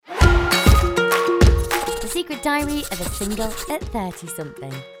Secret Diary of a Single at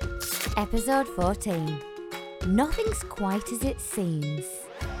 30-something. Episode 14. Nothing's quite as it seems.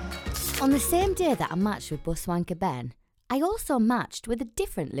 On the same day that I matched with Buswanker Ben, I also matched with a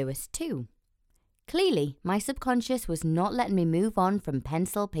different Lewis too. Clearly, my subconscious was not letting me move on from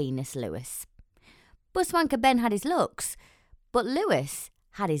Pencil Penis Lewis. Buswanker Ben had his looks, but Lewis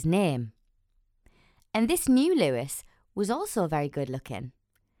had his name. And this new Lewis was also very good looking.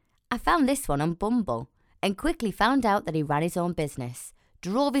 I found this one on Bumble and quickly found out that he ran his own business,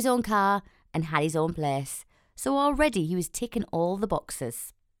 drove his own car and had his own place, so already he was ticking all the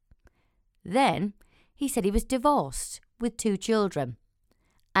boxes. Then he said he was divorced with 2 children.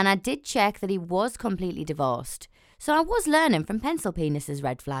 And I did check that he was completely divorced, so I was learning from Pencil Penis's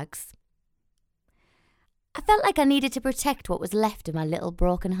red flags. I felt like I needed to protect what was left of my little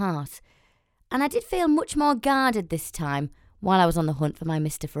broken heart, and I did feel much more guarded this time while I was on the hunt for my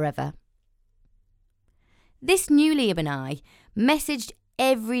Mr. Forever. This new Liam and I messaged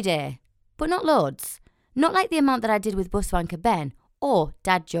every day, but not loads. Not like the amount that I did with Buswanker Ben or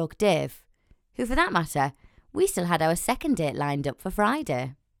Dad Joke Dave, who for that matter, we still had our second date lined up for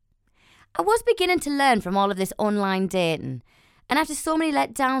Friday. I was beginning to learn from all of this online dating, and after so many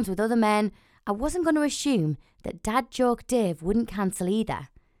letdowns with other men, I wasn't going to assume that Dad Joke Dave wouldn't cancel either.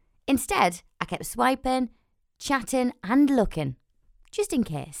 Instead, I kept swiping, chatting and looking, just in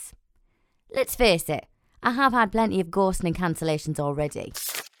case. Let's face it, I have had plenty of ghosting and cancellations already.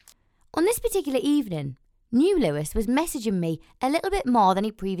 On this particular evening, new Lewis was messaging me a little bit more than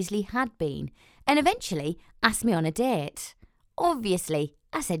he previously had been, and eventually asked me on a date. Obviously,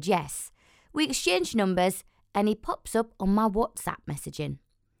 I said yes. We exchanged numbers and he pops up on my WhatsApp messaging.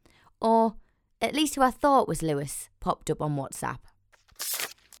 Or, at least who I thought was Lewis popped up on WhatsApp.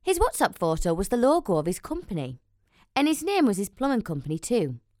 His WhatsApp photo was the logo of his company, and his name was his plumbing company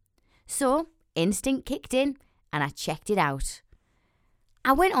too. So, instinct kicked in and I checked it out.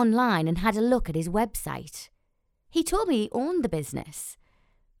 I went online and had a look at his website. He told me he owned the business,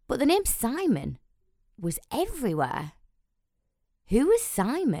 but the name Simon was everywhere. Who was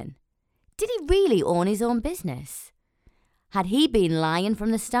Simon? Did he really own his own business? Had he been lying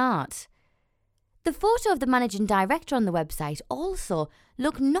from the start? The photo of the managing director on the website also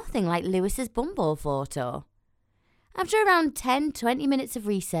looked nothing like Lewis's Bumble photo. After around 10-20 minutes of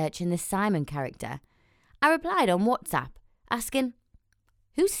research in the Simon character, I replied on WhatsApp asking,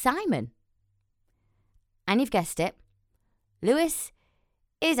 "Who's Simon?" And you've guessed it, Lewis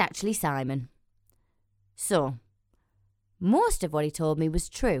is actually Simon. So, most of what he told me was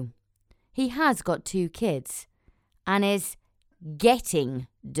true. He has got 2 kids and is getting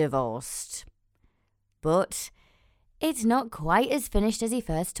divorced. But it's not quite as finished as he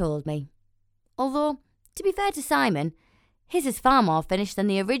first told me. Although, to be fair to Simon, his is far more finished than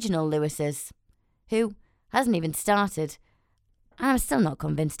the original Lewis's, who hasn't even started. And I'm still not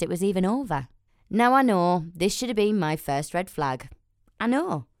convinced it was even over. Now I know this should have been my first red flag. I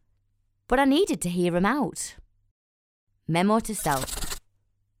know. But I needed to hear him out. Memo to self.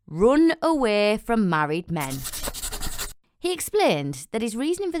 Run away from married men. He explained that his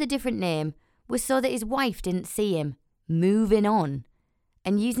reasoning for the different name was so that his wife didn't see him moving on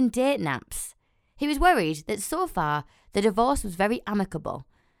and using dating apps. He was worried that so far the divorce was very amicable,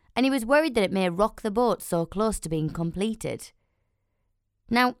 and he was worried that it may rock the boat so close to being completed.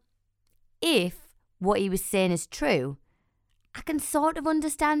 Now, if what he was saying is true, I can sort of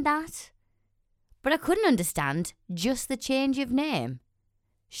understand that. But I couldn't understand just the change of name.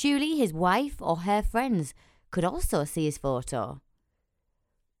 Surely his wife or her friends could also see his photo.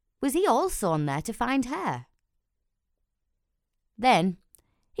 Was he also on there to find her? Then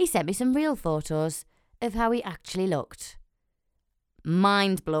he sent me some real photos of how he actually looked.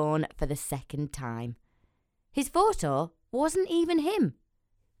 Mind blown for the second time. His photo wasn't even him.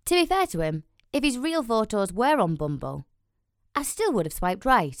 To be fair to him, if his real photos were on Bumble, I still would have swiped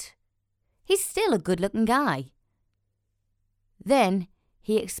right. He's still a good-looking guy. Then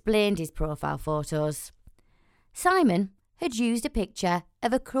he explained his profile photos. Simon had used a picture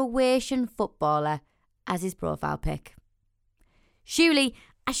of a Croatian footballer as his profile pic. Surely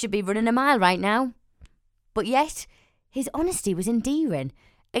I should be running a mile right now. But yet, his honesty was endearing,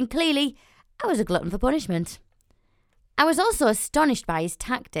 and clearly I was a glutton for punishment. I was also astonished by his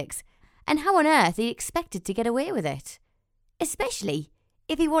tactics and how on earth he expected to get away with it, especially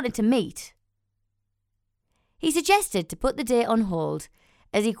if he wanted to meet. He suggested to put the date on hold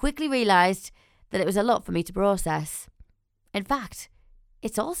as he quickly realised that it was a lot for me to process. In fact,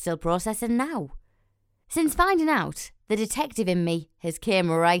 it's all still processing now. Since finding out the detective in me has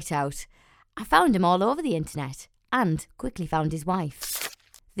came right out, I found him all over the internet and quickly found his wife.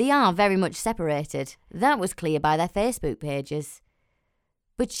 They are very much separated. That was clear by their Facebook pages.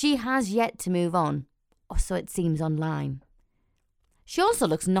 But she has yet to move on, or so it seems online. She also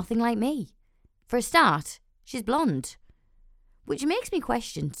looks nothing like me. For a start, she's blonde, which makes me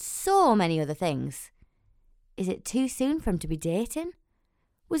question so many other things. Is it too soon for him to be dating?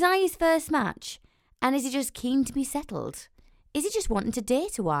 Was I his first match? And is he just keen to be settled? Is he just wanting to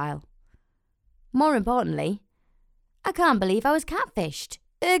date a while? More importantly, I can't believe I was catfished.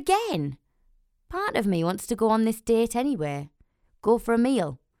 Again. Part of me wants to go on this date anyway. Go for a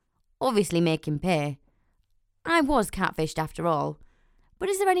meal. Obviously make him pay. I was catfished after all. But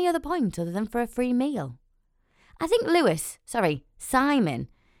is there any other point other than for a free meal? I think Simon,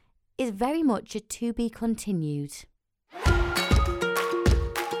 is very much a to be continued.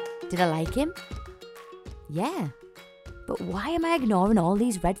 Did I like him? Yeah. But why am I ignoring all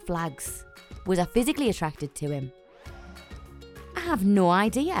these red flags? Was I physically attracted to him? I have no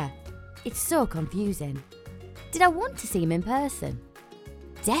idea. It's so confusing. Did I want to see him in person?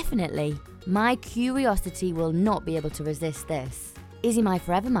 Definitely. My curiosity will not be able to resist this. Is he my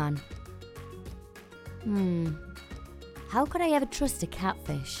forever man? How could I ever trust a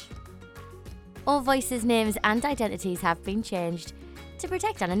catfish? All voices, names and identities have been changed to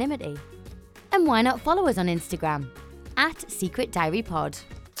protect anonymity. And why not follow us on Instagram @SecretDiaryPod?